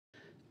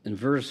in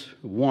verse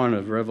 1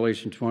 of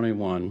Revelation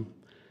 21,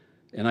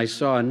 and I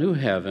saw a new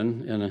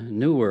heaven and a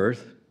new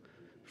earth,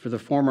 for the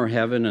former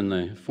heaven and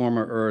the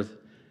former earth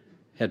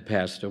had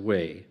passed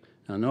away.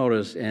 Now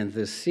notice, and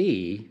the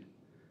sea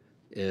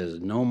is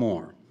no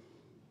more.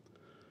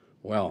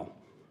 Well,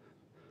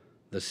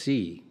 the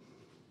sea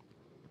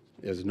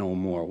is no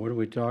more. What are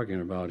we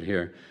talking about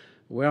here?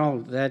 Well,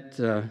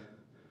 that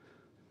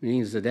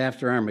means that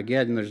after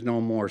Armageddon, there's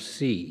no more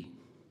sea.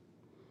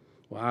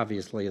 Well,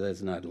 obviously,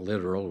 that's not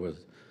literal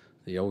with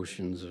the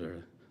oceans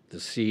or the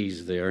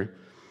seas there.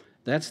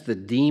 That's the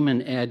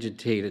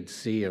demon-agitated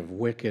sea of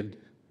wicked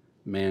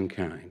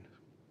mankind.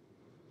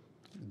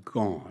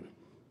 Gone.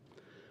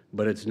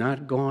 But it's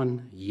not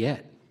gone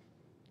yet.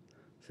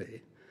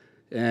 See?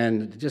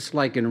 And just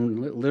like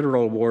in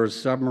literal wars,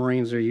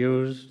 submarines are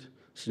used,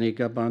 sneak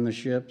up on the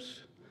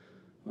ships.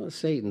 Well,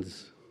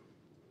 Satan's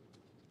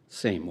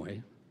same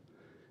way.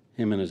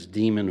 Him and his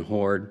demon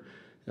horde.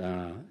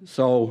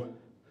 So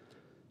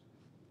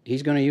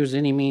he's going to use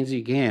any means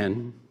he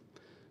can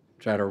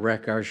try to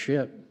wreck our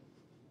ship.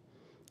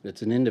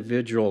 It's an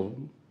individual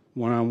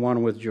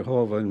one-on-one with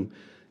Jehovah. And,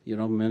 you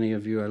know, many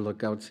of you, I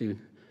look out, see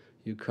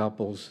you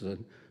couples that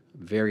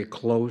very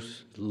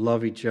close,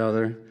 love each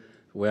other.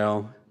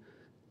 Well,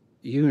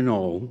 you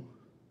know,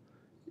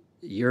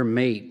 your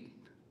mate,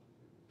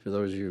 for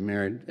those of you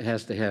married,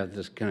 has to have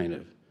this kind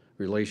of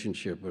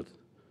relationship with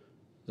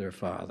their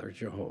father,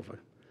 Jehovah.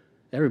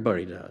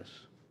 Everybody does.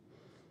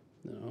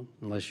 You know,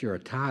 unless you're a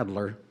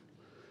toddler,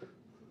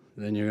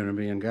 then you're going to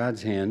be in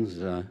God's hands.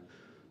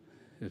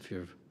 If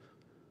your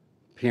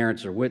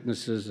parents are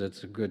witnesses,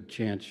 that's a good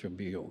chance you'll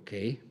be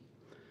okay.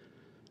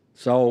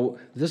 So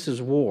this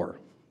is war.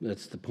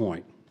 That's the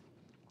point.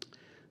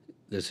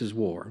 This is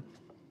war.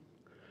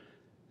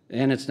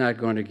 And it's not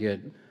going to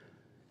get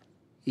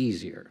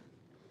easier.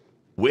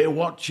 We're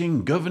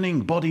watching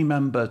governing body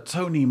member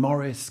Tony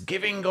Morris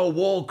giving a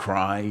war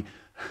cry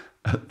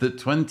at the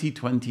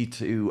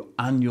 2022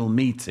 annual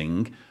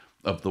meeting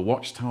of the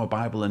Watchtower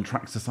Bible and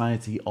Tract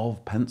Society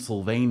of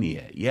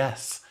Pennsylvania.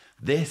 Yes,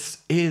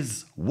 this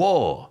is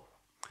war.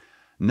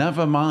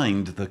 Never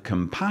mind the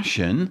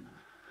compassion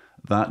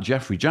that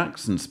Jeffrey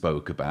Jackson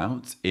spoke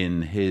about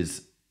in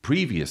his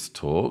previous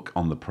talk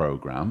on the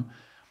program.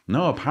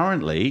 No,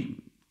 apparently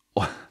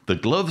the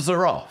gloves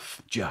are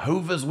off.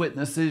 Jehovah's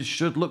Witnesses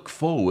should look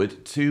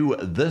forward to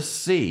the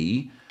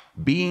sea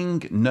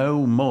being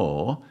no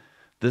more.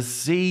 The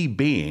sea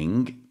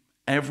being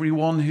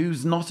everyone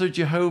who's not a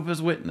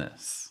Jehovah's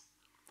Witness.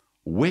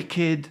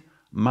 Wicked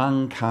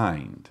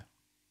mankind.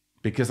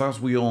 Because as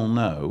we all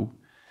know,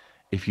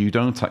 if you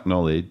don't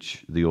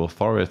acknowledge the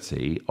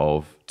authority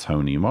of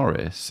Tony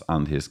Morris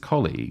and his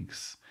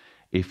colleagues,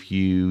 if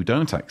you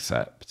don't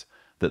accept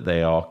that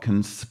they are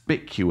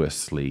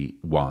conspicuously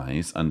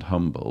wise and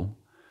humble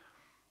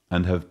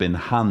and have been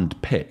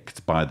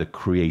handpicked by the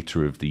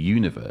creator of the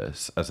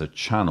universe as a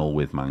channel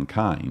with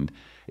mankind,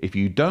 if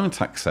you don't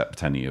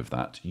accept any of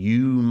that,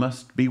 you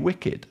must be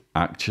wicked.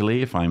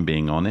 Actually, if I'm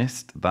being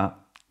honest, that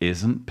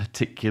isn't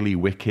particularly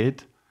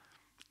wicked.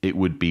 It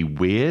would be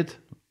weird,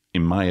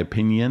 in my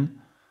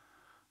opinion,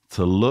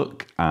 to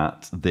look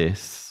at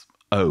this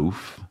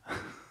oaf,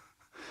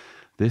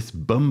 this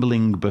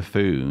bumbling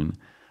buffoon,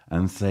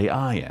 and say,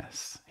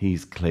 yes,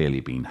 he's clearly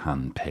been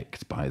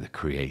handpicked by the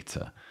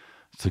Creator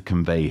to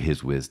convey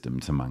his wisdom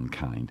to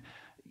mankind.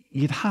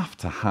 You'd have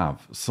to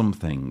have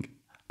something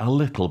a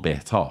little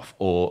bit off,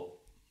 or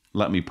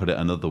let me put it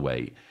another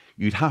way,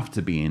 you'd have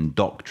to be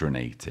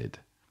indoctrinated,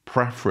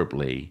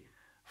 preferably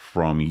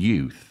from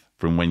youth,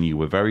 from when you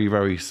were very,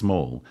 very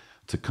small,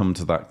 to come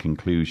to that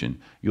conclusion.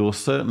 You're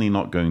certainly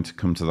not going to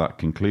come to that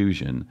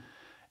conclusion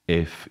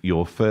if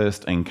your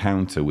first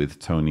encounter with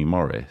Tony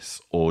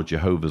Morris or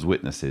Jehovah's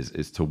Witnesses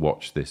is to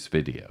watch this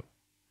video.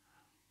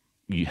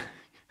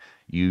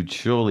 You'd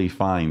surely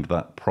find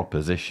that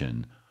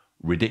proposition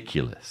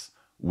ridiculous,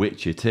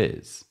 which it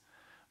is.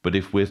 But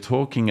if we're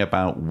talking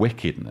about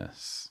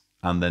wickedness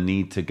and the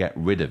need to get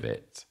rid of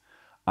it,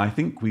 I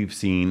think we've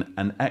seen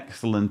an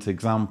excellent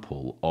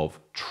example of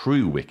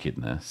true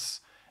wickedness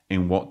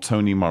in what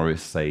Tony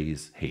Morris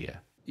says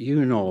here.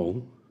 You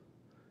know,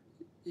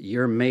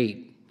 your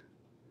mate,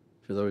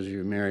 for those of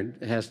you married,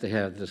 has to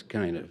have this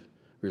kind of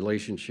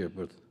relationship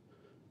with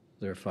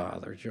their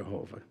father,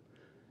 Jehovah.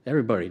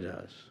 Everybody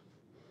does.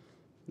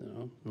 You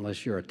know,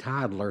 unless you're a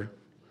toddler,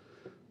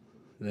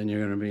 then you're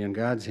going to be in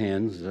God's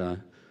hands.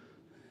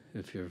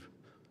 If your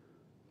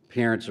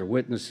parents are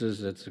witnesses,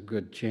 that's a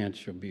good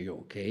chance you'll be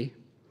okay.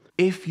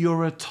 If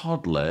you're a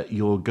toddler,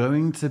 you're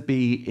going to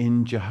be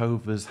in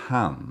Jehovah's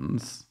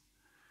hands.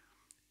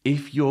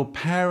 If your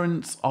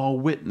parents are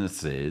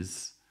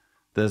witnesses,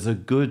 there's a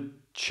good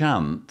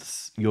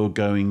chance you're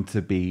going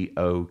to be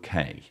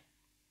okay.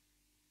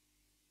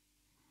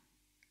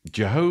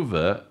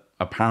 Jehovah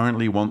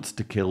apparently wants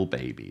to kill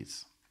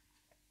babies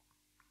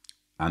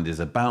and is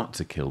about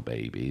to kill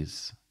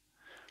babies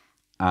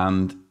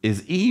and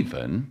is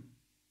even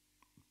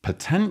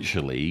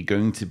potentially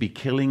going to be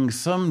killing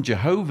some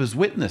Jehovah's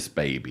Witness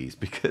babies,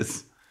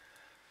 because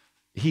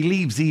he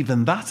leaves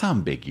even that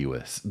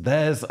ambiguous.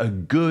 There's a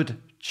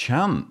good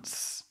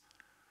chance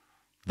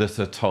that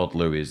a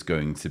toddler is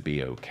going to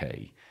be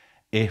okay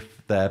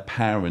if their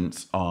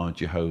parents are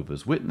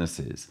Jehovah's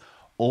Witnesses.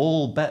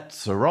 All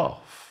bets are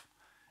off.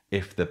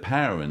 If the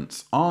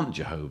parents aren't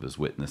Jehovah's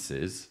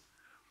Witnesses,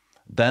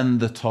 then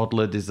the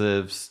toddler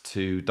deserves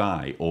to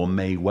die, or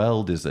may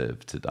well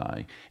deserve to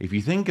die. If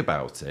you think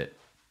about it,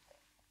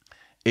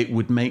 it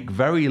would make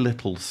very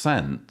little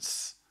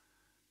sense.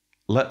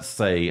 Let's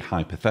say,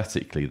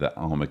 hypothetically, that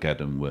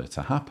Armageddon were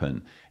to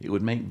happen. It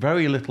would make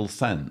very little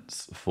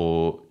sense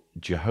for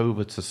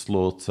Jehovah to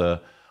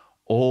slaughter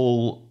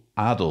all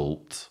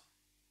adult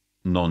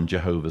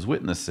non-Jehovah's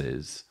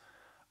Witnesses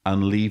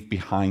and leave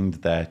behind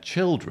their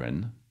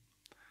children,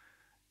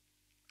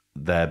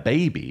 their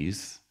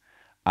babies,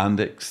 and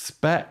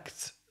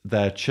expect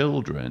their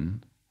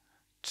children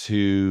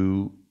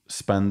to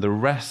spend the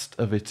rest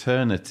of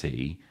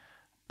eternity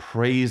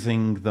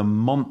praising the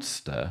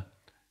monster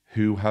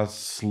who has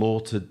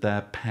slaughtered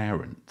their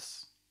parents.